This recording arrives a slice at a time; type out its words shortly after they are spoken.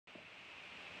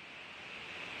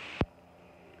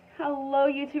Hello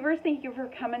YouTubers, thank you for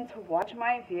coming to watch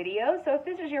my video. So if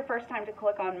this is your first time to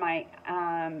click on my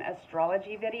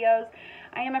astrology videos,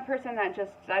 I am a person that just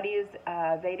studies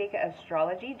Vedic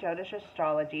astrology, Jyotish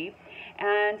astrology,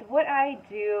 and what I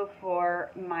do for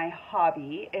my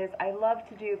hobby is I love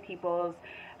to do people's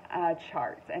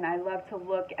charts, and I love to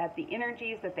look at the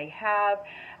energies that they have,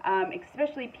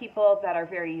 especially people that are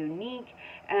very unique,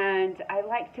 and I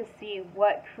like to see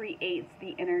what creates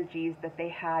the energies that they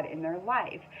had in their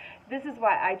life. This is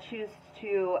why I choose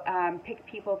to pick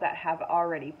people that have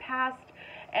already passed,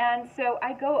 and so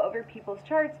I go over people's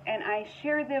charts and I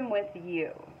share them with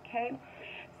you, okay?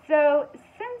 So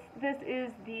since this is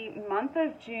the month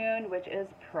of June, which is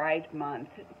Pride Month,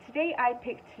 today I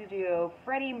picked to do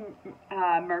Freddie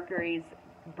Mercury's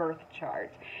birth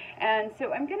chart. And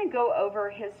so I'm going to go over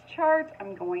his chart.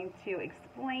 I'm going to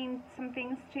explain some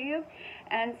things to you.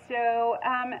 And so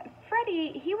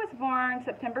Freddie, he was born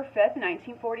September 5th,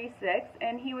 1946,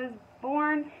 and he was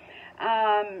born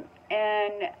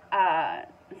in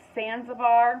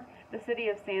Zanzibar, the city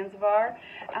of Zanzibar,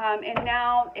 and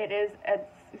now it is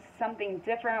something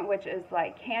different, which is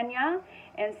like Kenya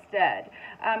instead.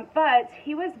 But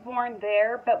he was born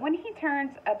there, but when he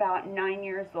turns about 9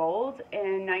 years old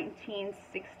in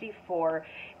 1964,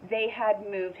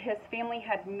 his family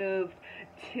had moved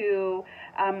to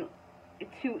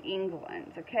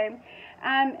England, okay?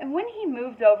 And when he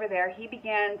moved over there, he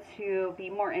began to be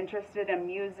more interested in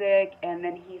music, and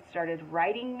then he started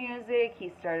writing music,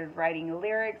 he started writing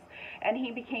lyrics, and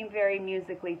he became very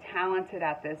musically talented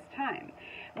at this time.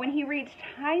 When he reached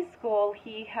high school,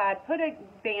 he had put a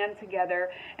band together,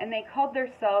 and they called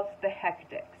themselves the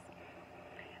Hectics.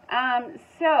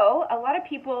 So a lot of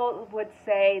people would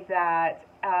say that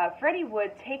Freddie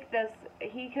would take this,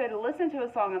 he could listen to a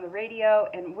song on the radio,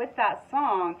 and with that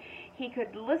song, he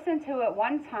could listen to it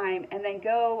one time and then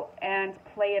go and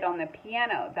play it on the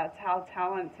piano. That's how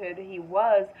talented he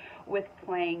was with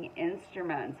playing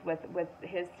instruments, with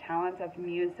his talent of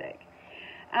music.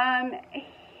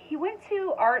 He went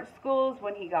to art schools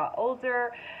when he got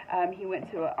older. He went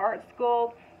to an art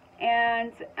school,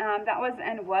 and that was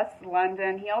in West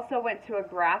London. He also went to a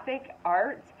graphic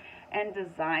art and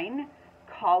design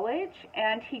college,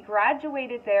 and he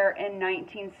graduated there in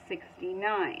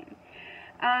 1969.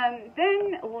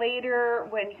 Then later,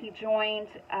 when he joined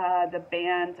the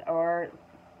band, or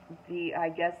I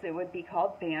guess it would be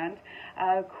called band,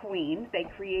 Queen. They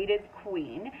created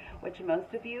Queen, which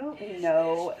most of you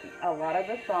know a lot of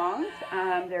the songs.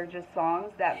 They're just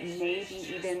songs that may be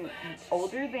even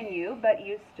older than you, but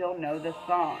you still know the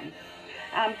songs.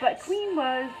 But Queen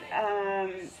was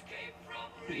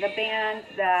the band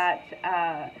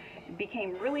that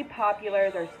became really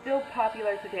popular. They're still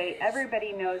popular today.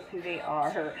 Everybody knows who they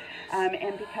are,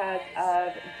 and because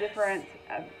of different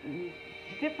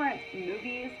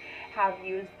movies have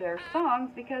used their songs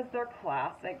because they're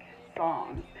classic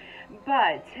songs.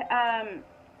 But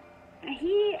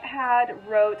he had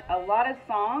wrote a lot of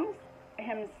songs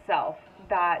himself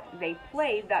that they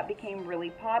played that became really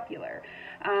popular.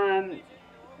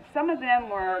 Some of them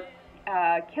were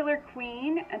Killer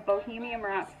Queen and Bohemian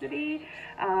Rhapsody,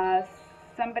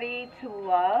 Somebody to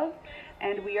Love,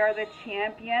 and We Are the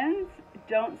Champions,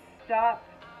 Don't Stop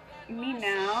Me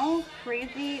Now,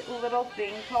 Crazy Little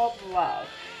Thing Called Love.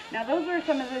 Now those are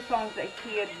some of the songs that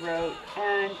he had wrote,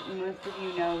 and most of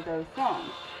you know those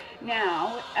songs.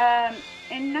 Now,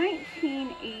 in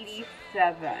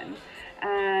 1987,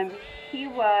 he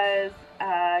was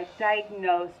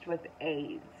diagnosed with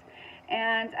AIDS,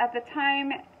 and at the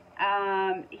time,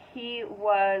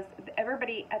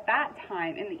 everybody at that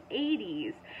time, in the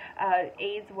 80s,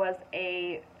 AIDS was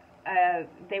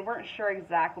they weren't sure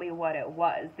exactly what it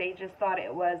was. They just thought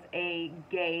it was a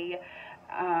gay,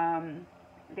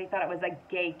 they thought it was a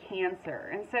gay cancer.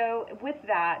 And so with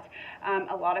that,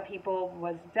 a lot of people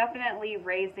was definitely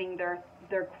raising their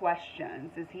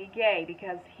questions. Is he gay?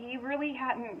 Because he really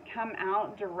hadn't come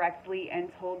out directly and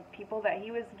told people that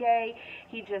he was gay.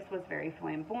 He just was very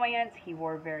flamboyant. He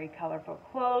wore very colorful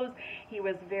clothes. He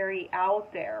was very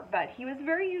out there, but he was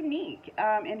very unique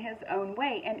in his own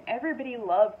way, and everybody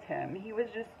loved him. He was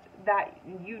just that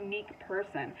unique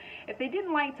person. If they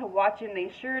didn't like to watch him, they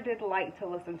sure did like to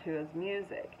listen to his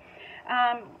music.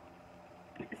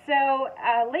 So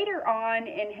later on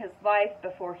in his life,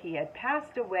 before he had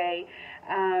passed away,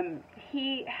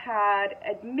 he had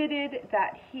admitted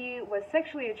that he was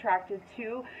sexually attracted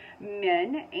to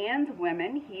men and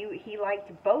women. He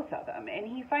liked both of them, and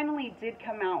he finally did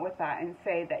come out with that and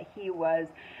say that he was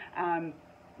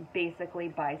basically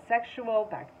bisexual.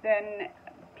 Back then,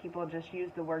 people just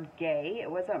used the word gay. It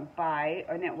wasn't bi,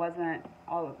 and it wasn't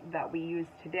all that we use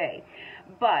today.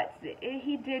 But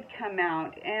he did come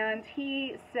out, and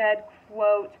he said,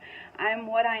 quote, "I'm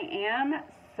what I am,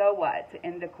 so what,"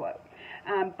 end of quote.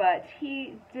 But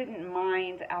he didn't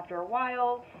mind after a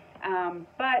while.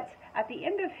 But at the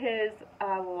end of his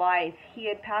life, he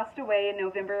had passed away on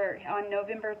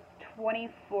November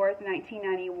 24th,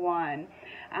 1991.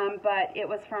 But it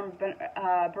was from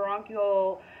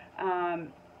bronchial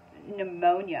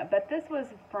pneumonia. But this was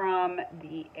from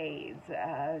the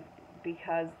AIDS,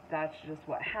 because that's just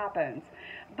what happens.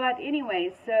 But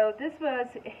anyway, so this was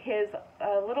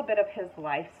a little bit of his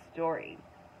life story.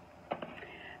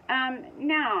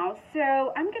 Now,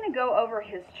 so I'm going to go over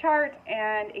his chart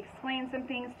and explain some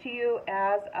things to you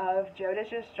as of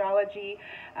Jyotish astrology.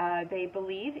 They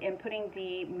believe in putting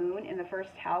the moon in the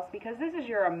first house because this is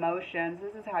your emotions.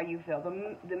 This is how you feel.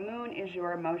 The moon is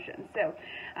your emotions. So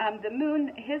the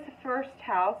moon, his first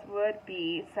house would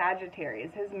be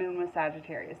Sagittarius. His moon was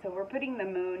Sagittarius. So we're putting the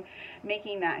moon,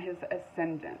 making that his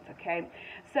ascendant, okay?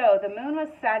 So the moon was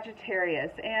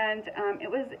Sagittarius, and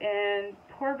it was in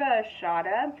Purva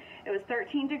Ashada. It was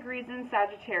 13 degrees in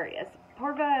Sagittarius.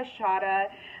 Purva Ashada,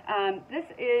 this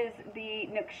is the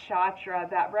nakshatra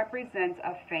that represents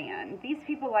a fan. These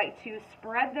people like to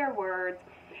spread their words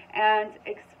and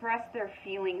express their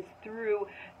feelings through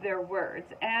their words.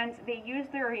 And they use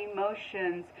their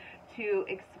emotions to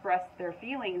express their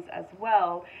feelings as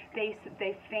well. They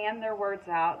fan their words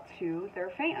out to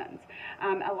their fans.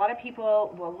 A lot of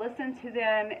people will listen to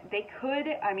them. They could,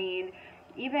 I mean,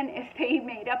 even if they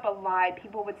made up a lie,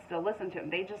 people would still listen to him.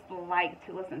 They just like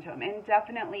to listen to him. And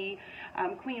definitely,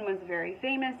 Queen was very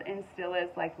famous and still is,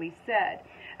 like we said.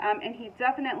 And he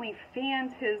definitely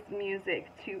fanned his music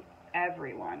to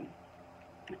everyone.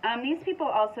 These people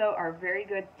also are very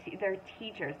good, they're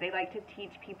teachers. They like to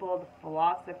teach people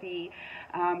philosophy.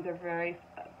 They're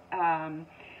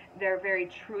very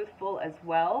truthful as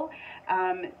well.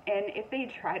 And if they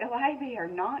try to lie, they are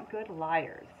not good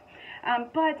liars.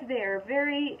 But they're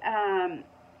very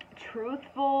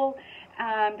truthful.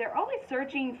 They're always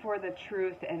searching for the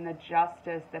truth and the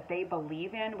justice that they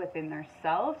believe in within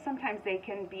themselves. Sometimes they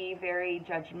can be very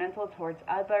judgmental towards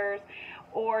others,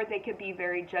 or they could be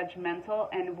very judgmental,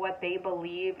 and what they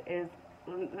believe is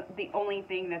the only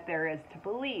thing that there is to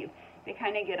believe. They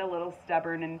kind of get a little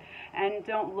stubborn and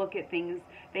don't look at things.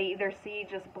 They either see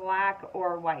just black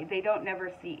or white. They don't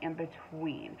never see in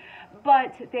between.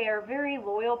 But they are very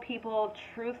loyal people,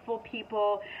 truthful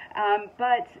people,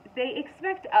 but they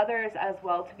expect others as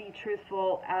well to be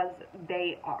truthful as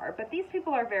they are. But these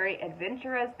people are very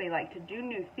adventurous. They like to do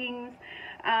new things.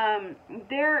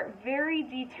 They're very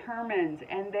determined,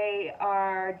 and they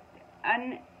are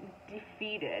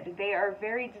undefeated. They are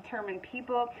very determined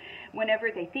people.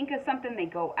 Whenever they think of something, they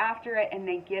go after it and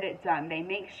they get it done. They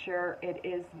make sure it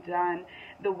is done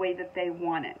the way that they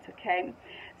want it, okay?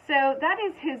 So that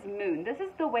is his moon. This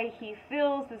is the way he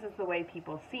feels. This is the way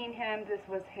people seen him. This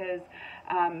was his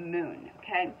moon,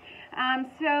 okay?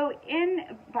 So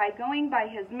by going by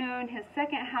his moon, his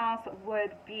second house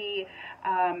would be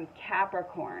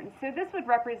Capricorn. So this would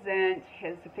represent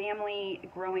his family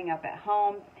growing up at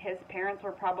home. His parents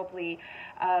were probably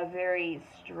very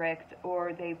strict,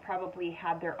 or they probably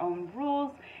had their own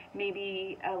rules,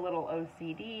 maybe a little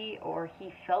OCD, or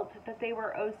he felt that they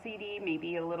were OCD,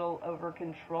 maybe a little over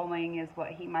controlling is what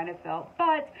he might have felt.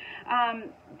 But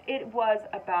it was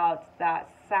about that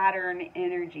Saturn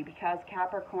energy, because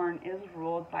Capricorn is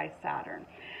ruled by Saturn.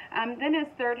 Then his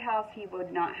third house, he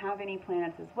would not have any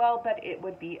planets as well, but it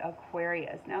would be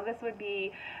Aquarius. Now this would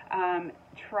be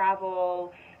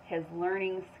travel, his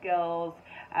learning skills,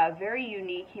 very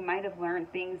unique. He might have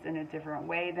learned things in a different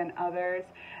way than others,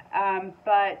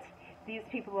 but these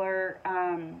people are,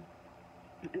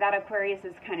 that Aquarius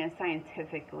is kind of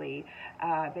scientifically,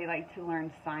 they like to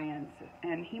learn science,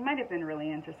 and he might have been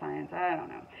really into science, I don't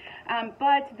know.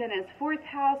 But then his fourth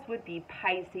house would be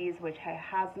Pisces, which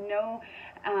has no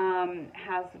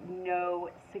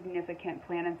significant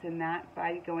planets in that,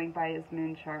 by going by his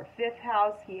moon chart. Fifth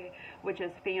house, which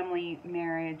is family,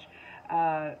 marriage,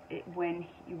 when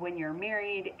you're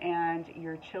married and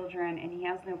your children, and he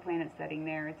has no planet setting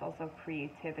there. It's also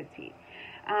creativity.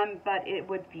 But it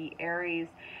would be Aries.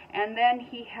 And then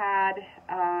he had,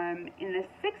 in the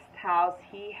sixth house,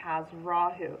 he has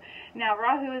Rahu. Now,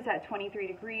 Rahu is at 23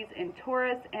 degrees in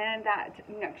Taurus, and that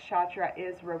nakshatra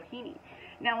is Rohini.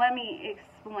 Now, let me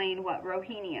explain what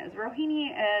Rohini is.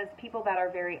 Rohini is people that are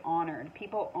very honored.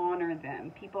 People honor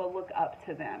them. People look up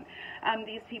to them.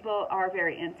 These people are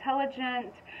very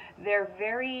intelligent. They're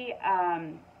very,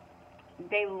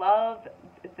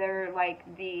 they're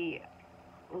like the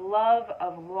love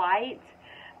of light.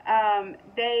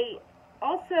 They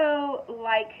also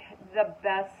like the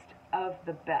best of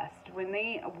the best. When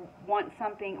they want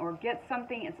something or get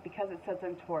something, it's because it says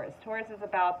in Taurus. Taurus is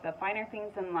about the finer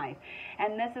things in life.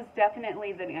 And this is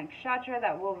definitely the nakshatra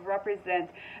that will represent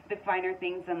the finer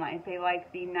things in life. They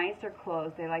like the nicer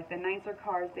clothes. They like the nicer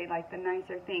cars. They like the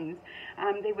nicer things.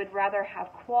 They would rather have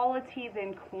quality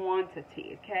than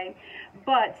quantity, okay?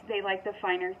 But they like the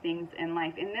finer things in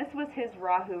life. And this was his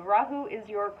Rahu. Rahu is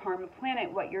your karma planet,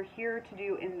 what you're here to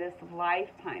do in this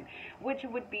lifetime, which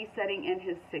would be setting in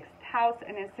his 6th house,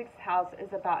 and his 6th house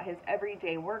is about his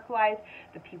everyday work life,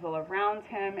 the people around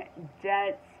him,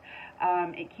 debts.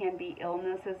 It can be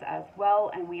illnesses as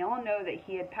well, and we all know that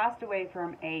he had passed away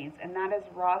from AIDS, and that is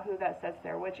Rahu that sits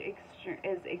there, which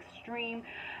is extreme.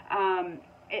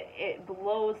 It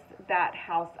blows that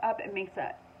house up. It makes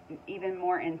it even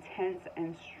more intense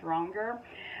and stronger.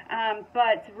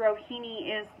 But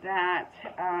Rohini is that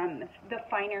the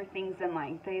finer things in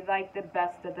life. They like the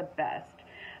best of the best.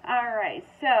 Alright,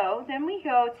 so then we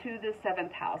go to the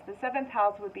 7th house. The 7th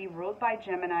house would be ruled by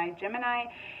Gemini. Gemini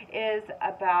is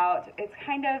about, it's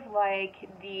kind of like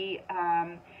the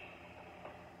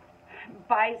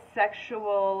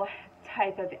bisexual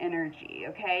type of energy,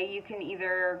 okay? You can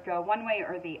either go one way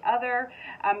or the other,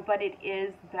 but it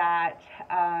is that,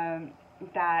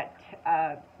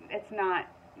 it's not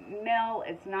male,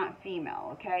 it's not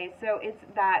female, okay? So it's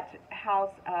that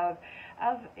house of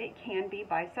it can be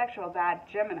bisexual, that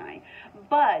Gemini.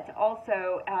 But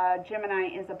also Gemini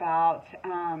is about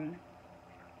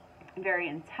very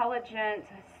intelligent,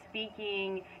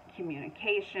 speaking,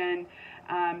 communication,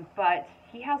 but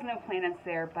he has no planets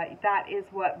there, but that is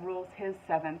what rules his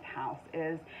 7th house,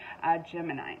 is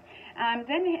Gemini.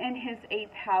 Then in his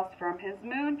 8th house from his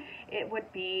moon, it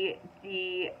would be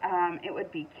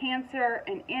Cancer,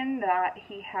 and in that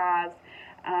he has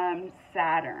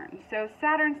Saturn. So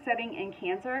Saturn setting in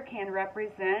Cancer can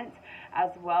represent as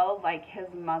well like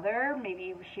his mother.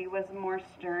 Maybe she was more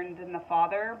stern than the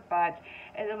father, but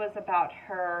it was about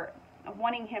her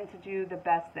wanting him to do the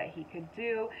best that he could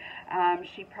do.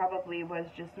 She probably was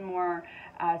just more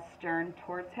stern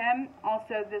towards him.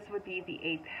 Also, this would be the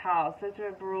 8th house. This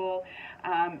would rule,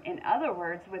 in other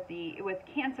words, with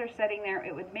Cancer setting there,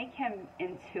 it would make him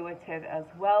intuitive as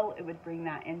well. It would bring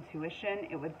that intuition.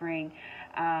 It would bring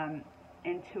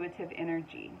intuitive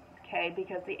energy, okay?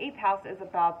 Because the 8th house is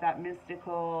about that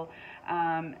mystical,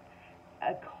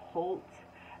 occult,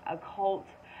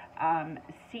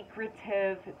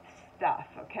 secretive stuff,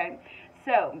 okay?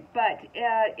 So, but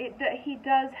he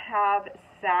does have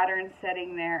Saturn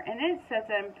setting there, and it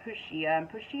sets in Pushya. And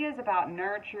Pushya is about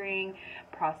nurturing,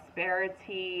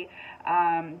 prosperity.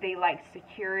 They like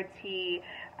security.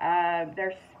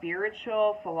 They're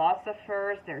spiritual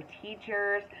philosophers. They're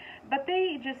teachers, but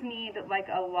they just need like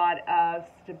a lot of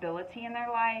stability in their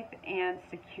life and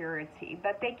security.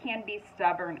 But they can be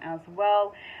stubborn as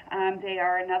well. They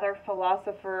are another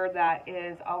philosopher that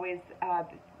is always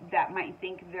that might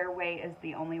think their way is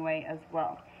the only way as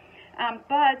well.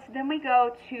 But then we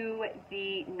go to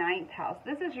the 9th house.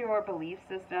 This is your belief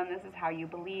system. This is how you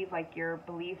believe, like your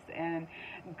beliefs in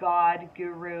God,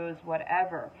 gurus,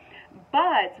 whatever.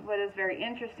 But what is very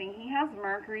interesting, he has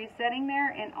Mercury setting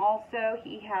there, and also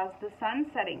he has the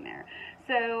Sun setting there.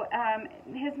 So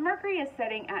his Mercury is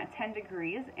setting at 10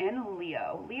 degrees in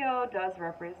Leo. Leo does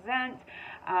represent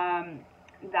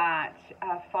that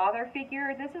father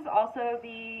figure. This is also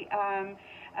the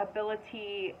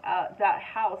ability, that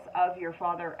house of your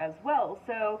father as well.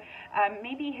 So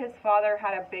maybe his father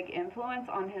had a big influence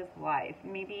on his life.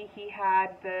 Maybe he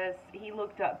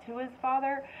looked up to his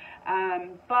father,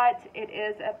 but it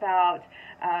is about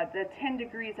the 10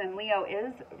 degrees in Leo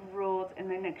is ruled in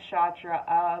the nakshatra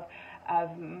of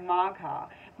Magha.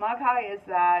 Magha is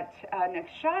that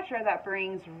nakshatra that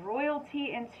brings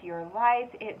royalty into your life.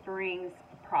 It brings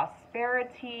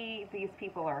prosperity. These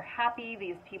people are happy.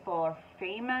 These people are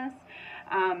famous.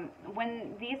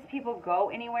 When these people go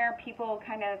anywhere, people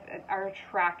kind of are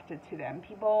attracted to them.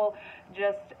 People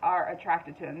just are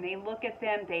attracted to them. They look at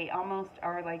them. They almost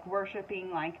are like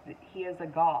worshiping like he is a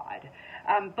god.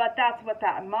 But that's what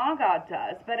that Magha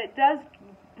does. But it does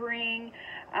bring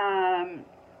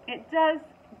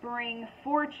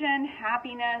fortune,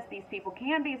 happiness. These people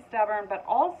can be stubborn, but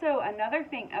also another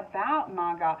thing about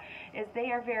Magha is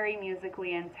they are very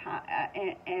musically and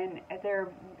they're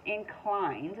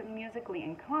musically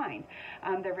inclined.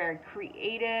 They're very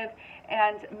creative,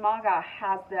 and Magha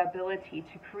has the ability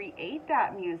to create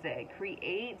that music,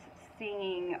 create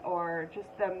singing, or just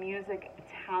the music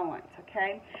talent,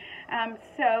 okay?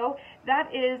 So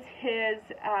that is his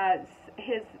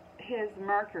his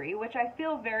Mercury, which I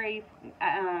feel very,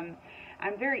 I'm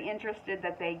very interested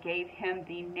that they gave him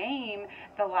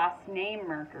the last name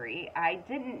Mercury. I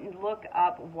didn't look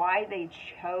up why they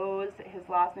chose his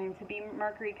last name to be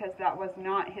Mercury, because that was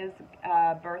not his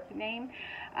birth name.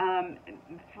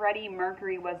 Freddie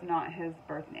Mercury was not his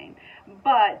birth name.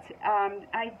 But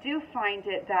I do find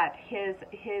it that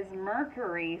his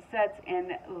Mercury sets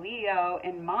in Leo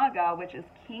and Maga, which is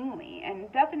kingly,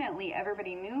 and definitely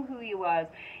everybody knew who he was.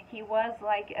 He was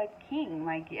like a king,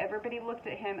 like everybody looked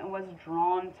at him and was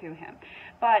drawn to him.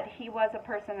 But he was a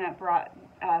person that brought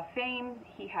fame.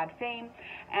 He had fame,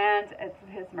 and it's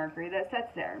his Mercury that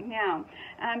sets there. Now,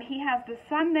 he has the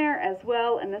sun there as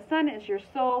well, and the sun is your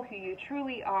soul, who you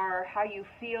truly are, how you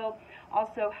feel,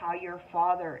 also how your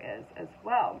father is as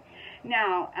well.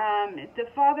 Now, the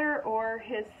father or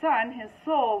his son, his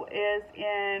soul, is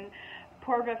in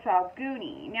Purva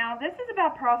Falguni. Now, this is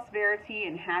about prosperity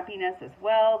and happiness as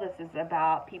well. This is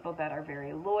about people that are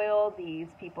very loyal. These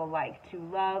people like to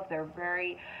love. They're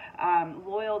very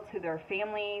loyal to their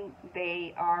family.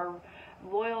 They are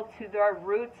loyal to their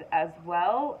roots as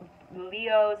well.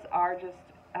 Leos are just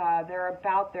they're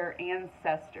about their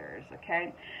ancestors,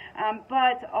 okay?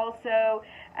 But also,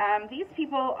 these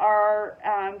people are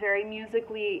very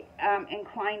musically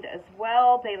inclined as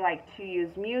well. They like to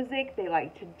use music, they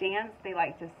like to dance, they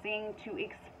like to sing to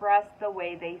express the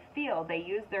way they feel. They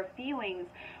use their feelings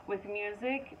with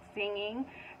music, singing,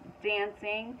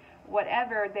 dancing,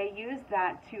 whatever. They use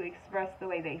that to express the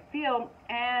way they feel.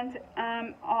 And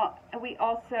we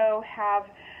also have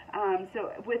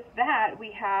so with that,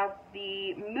 we have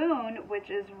the moon, which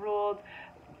is ruled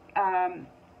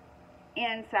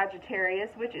in Sagittarius,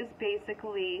 which is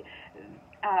basically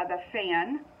the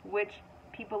fan, which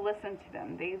people listen to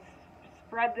them. They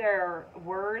spread their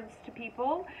words to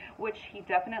people, which he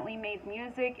definitely made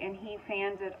music, and he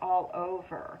fans it all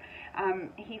over.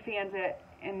 He fans it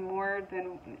in more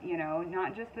than, you know,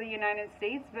 not just the United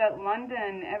States, but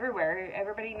London, everywhere.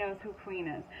 Everybody knows who Queen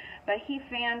is. But he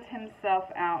fans himself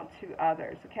out to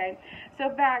others, okay? So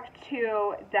back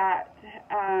to that,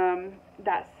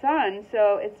 that sun.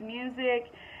 So it's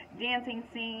music, dancing,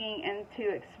 singing, and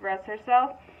to express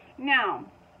herself. Now,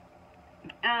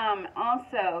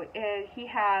 also, he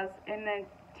has, in the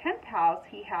 10th house,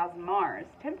 he has Mars.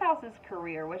 10th house is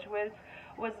career, which was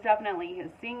definitely his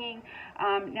singing.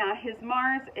 Now, his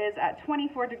Mars is at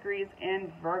 24 degrees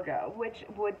in Virgo, which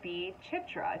would be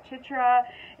Chitra. Chitra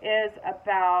is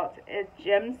about a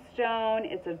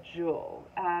gemstone. It's a jewel.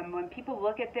 When people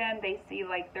look at them, they see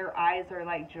like their eyes are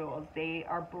like jewels. They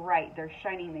are bright. They're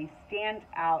shining. They stand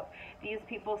out. These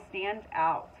people stand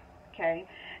out. Okay,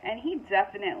 and he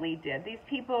definitely did. These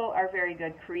people are very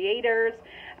good creators.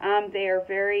 They are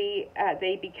very,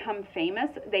 they become famous.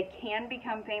 They can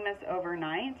become famous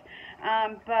overnight,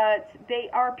 but they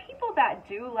are people that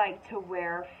do like to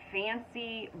wear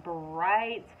fancy,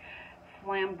 bright,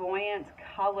 flamboyant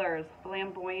colors,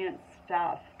 flamboyant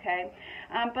stuff, okay?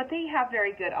 But they have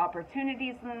very good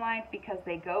opportunities in life because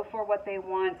they go for what they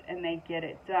want and they get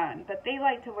it done. But they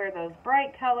like to wear those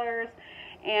bright colors,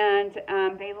 and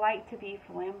they like to be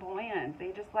flamboyant. They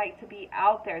just like to be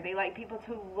out there. They like people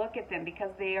to look at them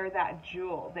because they are that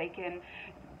jewel. They can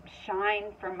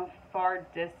shine from a far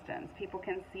distance. People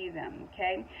can see them,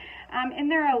 okay?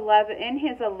 In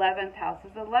his 11th house.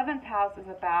 His 11th house is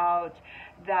about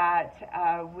that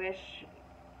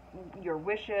your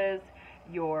wishes,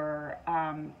 your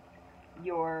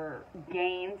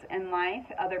gains in life,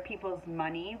 other people's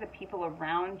money, the people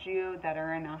around you that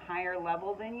are in a higher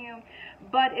level than you.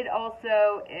 But it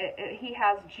also, he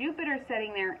has Jupiter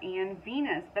setting there and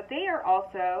Venus, but they are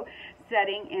also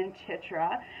setting in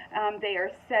Chitra. They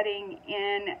are setting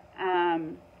in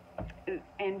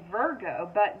Virgo,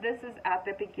 but this is at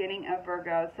the beginning of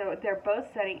Virgo, so they're both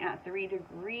setting at 3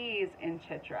 degrees in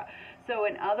Chitra. So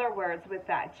in other words, with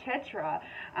that Chitra,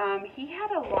 he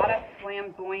had a lot of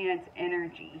flamboyant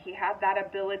energy. He had that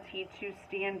ability to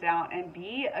stand out and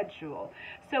be a jewel.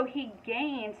 So he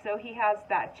gained, so he has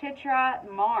that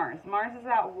Chitra, Mars. Mars is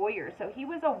that warrior. So he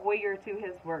was a warrior to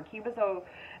his work. He was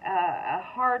a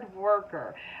hard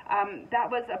worker. That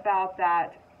was about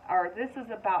that. Or this is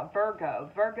about Virgo.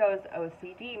 Virgo's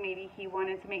OCD. Maybe he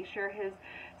wanted to make sure his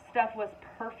stuff was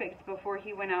perfect before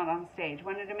he went out on stage.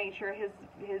 Wanted to make sure his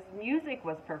music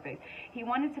was perfect. He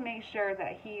wanted to make sure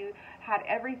that he had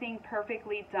everything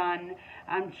perfectly done,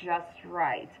 just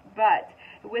right. But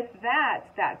with that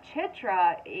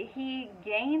Chitra, he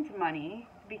gained money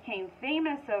became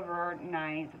famous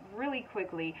overnight really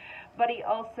quickly, but he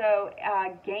also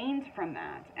gained from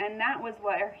that, and that was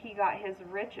where he got his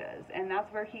riches, and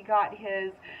that's where he got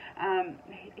his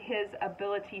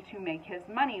ability to make his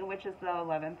money, which is the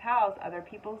 11th house, other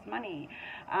people's money.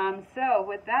 So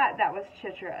with that, that was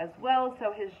Chitra as well.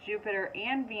 So his Jupiter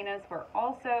and Venus were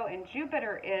also, and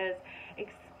Jupiter is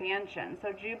expansion.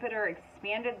 So Jupiter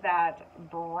expanded that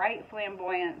bright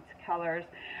flamboyant colors,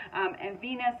 and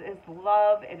Venus is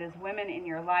love. It is women in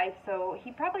your life. So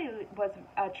he probably was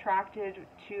attracted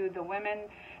to the women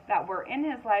that were in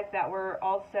his life that were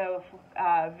also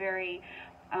very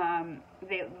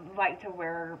they like to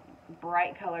wear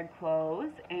bright colored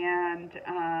clothes, and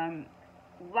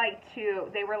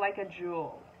they were like a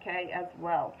jewel, okay, as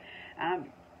well.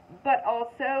 But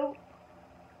also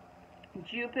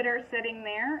Jupiter sitting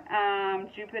there.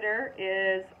 Jupiter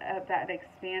is that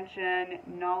expansion,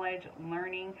 knowledge,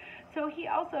 learning. So he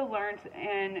also learned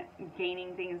in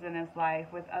gaining things in his life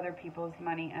with other people's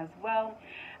money as well.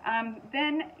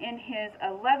 Then in his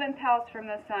 11th house from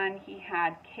the sun, he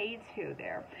had K2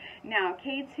 there. Now,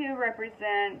 K2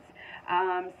 represents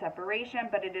separation,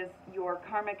 but it is your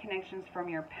karmic connections from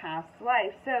your past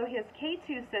life. So his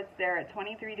K2 sits there at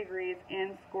 23 degrees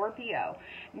in Scorpio.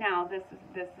 Now, this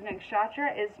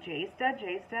nakshatra is Jyesta.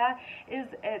 Jyesta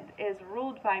is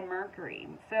ruled by Mercury.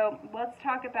 So let's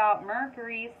talk about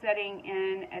Mercury sitting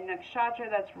in a nakshatra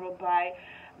that's ruled by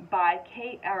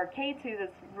K2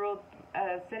 that's ruled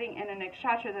sitting in a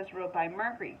nakshatra that's ruled by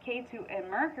Mercury. K2 and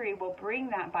Mercury will bring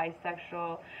that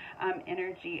bisexual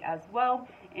energy as well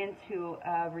into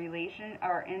a relation,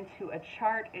 or into a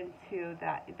chart, into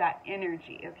that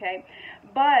energy, okay?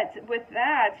 But with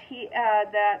that,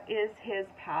 that is his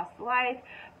past life,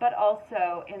 but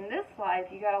also in this life,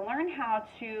 you got to learn how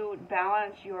to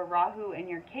balance your Rahu and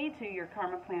your K2, your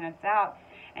karma planets out,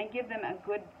 and give them a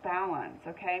good balance,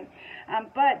 okay?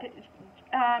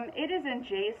 It is in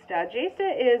Jyesta.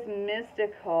 Jyesta is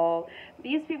mystical.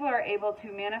 These people are able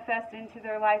to manifest into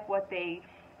their life what they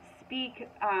speak.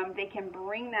 They can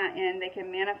bring that in. They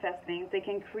can manifest things. They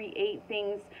can create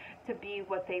things to be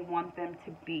what they want them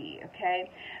to be, okay?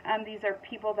 These are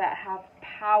people that have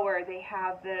power. They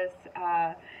have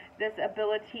this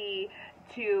ability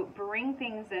to bring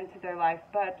things into their life,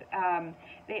 but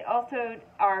they also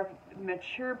are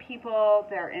mature people.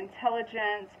 They're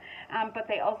intelligent, but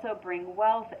they also bring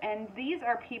wealth, and these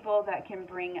are people that can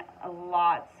bring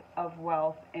lots of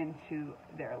wealth into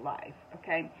their life,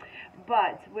 okay?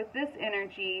 But with this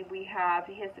energy, we have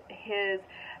his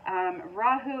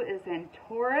Rahu is in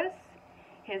Taurus,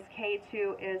 his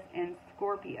K2 is in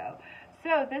Scorpio.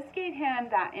 So this gave him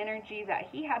that energy that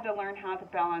he had to learn how to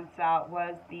balance out,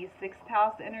 was the 6th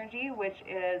house energy, which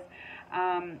is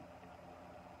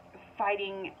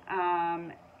fighting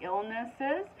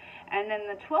illnesses, and then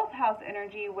the 12th house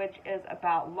energy, which is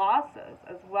about losses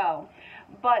as well.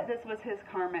 But this was his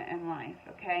karma in life,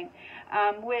 okay?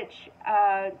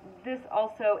 This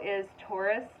also is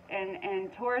Taurus,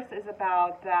 and Taurus is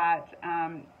about that,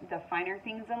 the finer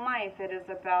things in life. It is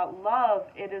about love.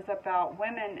 It is about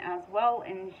women as well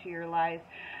into your life.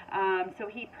 So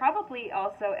he probably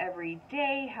also every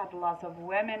day had lots of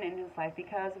women in his life,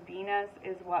 because Venus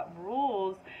is what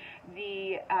rules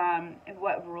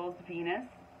Venus,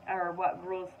 or what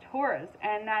rules Taurus,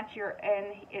 and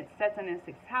it sets in his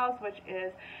 6th house, which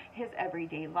is his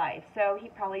everyday life. So he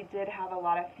probably did have a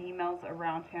lot of females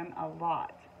around him,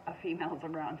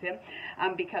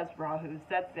 because Rahu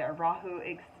sets there. Rahu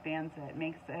expands it,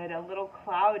 makes it a little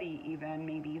cloudy, even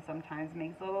maybe sometimes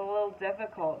makes it a little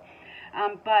difficult.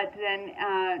 But then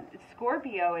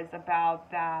Scorpio is about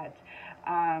that.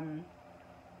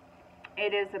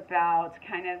 It is about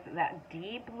kind of that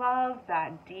deep love,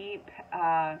 that deep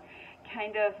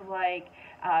kind of like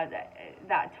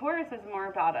that Taurus is more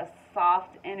about a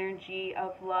soft energy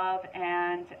of love,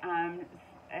 and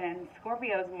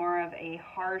Scorpio is more of a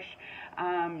harsh,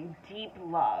 deep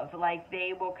love. Like,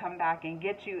 they will come back and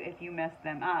get you if you mess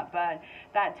them up. But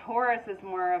that Taurus is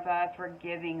more of a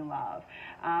forgiving love.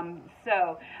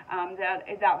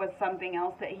 That was something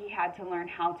else that he had to learn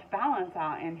how to balance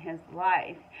out in his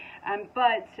life.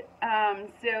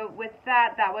 So with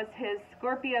that was his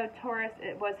Scorpio, Taurus.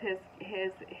 It was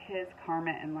his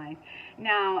karma in life.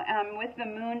 Now, with the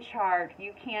moon chart,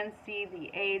 you can see the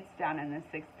aids down in the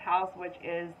 6th house, which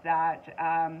is that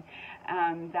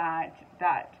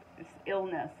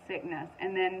illness, sickness,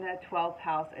 and then the 12th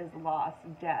house is loss,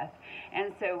 death.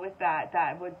 And so with that,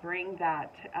 that would bring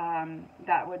that,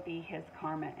 that would be his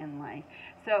karma in life.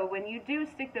 So when you do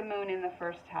stick the moon in the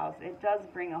first house, it does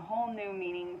bring a whole new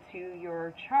meaning to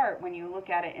your chart when you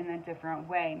look at it in a different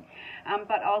way.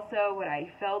 But also what I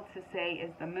failed to say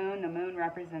is the moon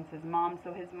represents his mom.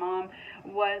 So his mom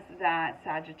was that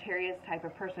Sagittarius type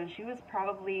of person. She was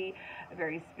probably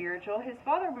very spiritual. His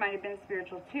father might have been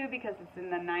spiritual too, because it's in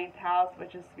the 9th house,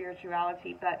 which is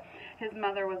spirituality, but his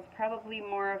mother was probably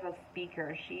more of a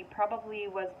speaker. She probably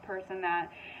was a person that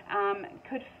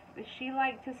she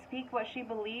liked to speak what she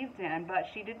believed in, but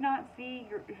she did not see,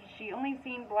 she only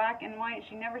seen black and white.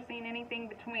 She never seen anything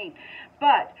between.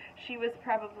 But she was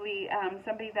probably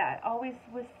somebody that always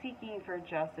was seeking for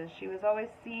justice. She was always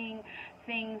seeing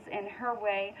things in her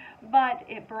way, but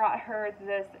it brought her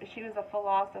this, she was a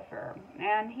philosopher,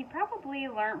 and he probably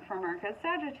learned from her, because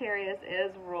Sagittarius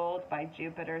is ruled by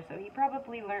Jupiter, so he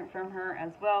probably learned from her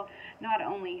as well, not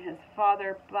only his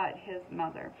father, but his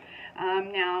mother.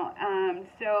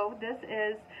 So this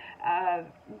is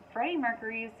Freddie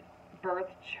Mercury's birth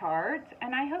chart,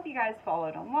 and I hope you guys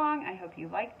followed along. I hope you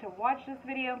liked to watch this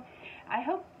video. I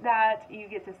hope that you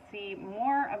get to see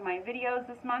more of my videos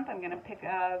this month. I'm going to pick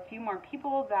a few more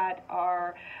people that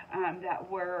are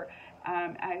that were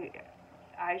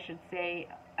I should say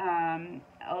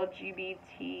LGBTQ,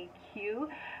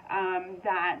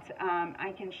 that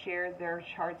I can share their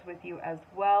charts with you as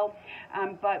well.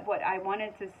 But what I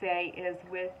wanted to say is,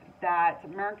 with that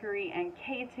Mercury and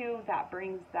K2, that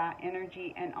brings that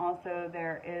energy, and also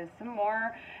there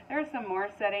are some more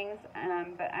settings,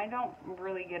 but I don't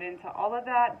really get into all of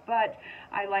that, but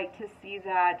I like to see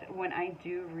that when I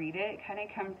do read it, kind of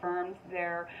confirms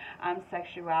their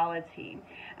sexuality.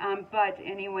 But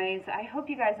anyways, I hope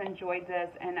you guys enjoyed this,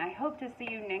 and I hope to see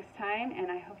you next time,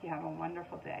 and I hope you have a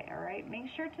wonderful day. All right, make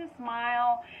sure to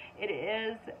smile. It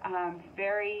is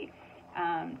very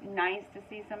nice to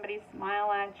see somebody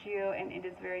smile at you, and it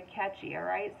is very catchy. All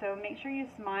right, so make sure you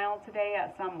smile today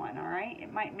at someone. All right,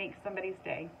 it might make somebody's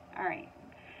day. All right,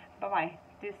 bye bye.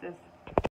 Deuces.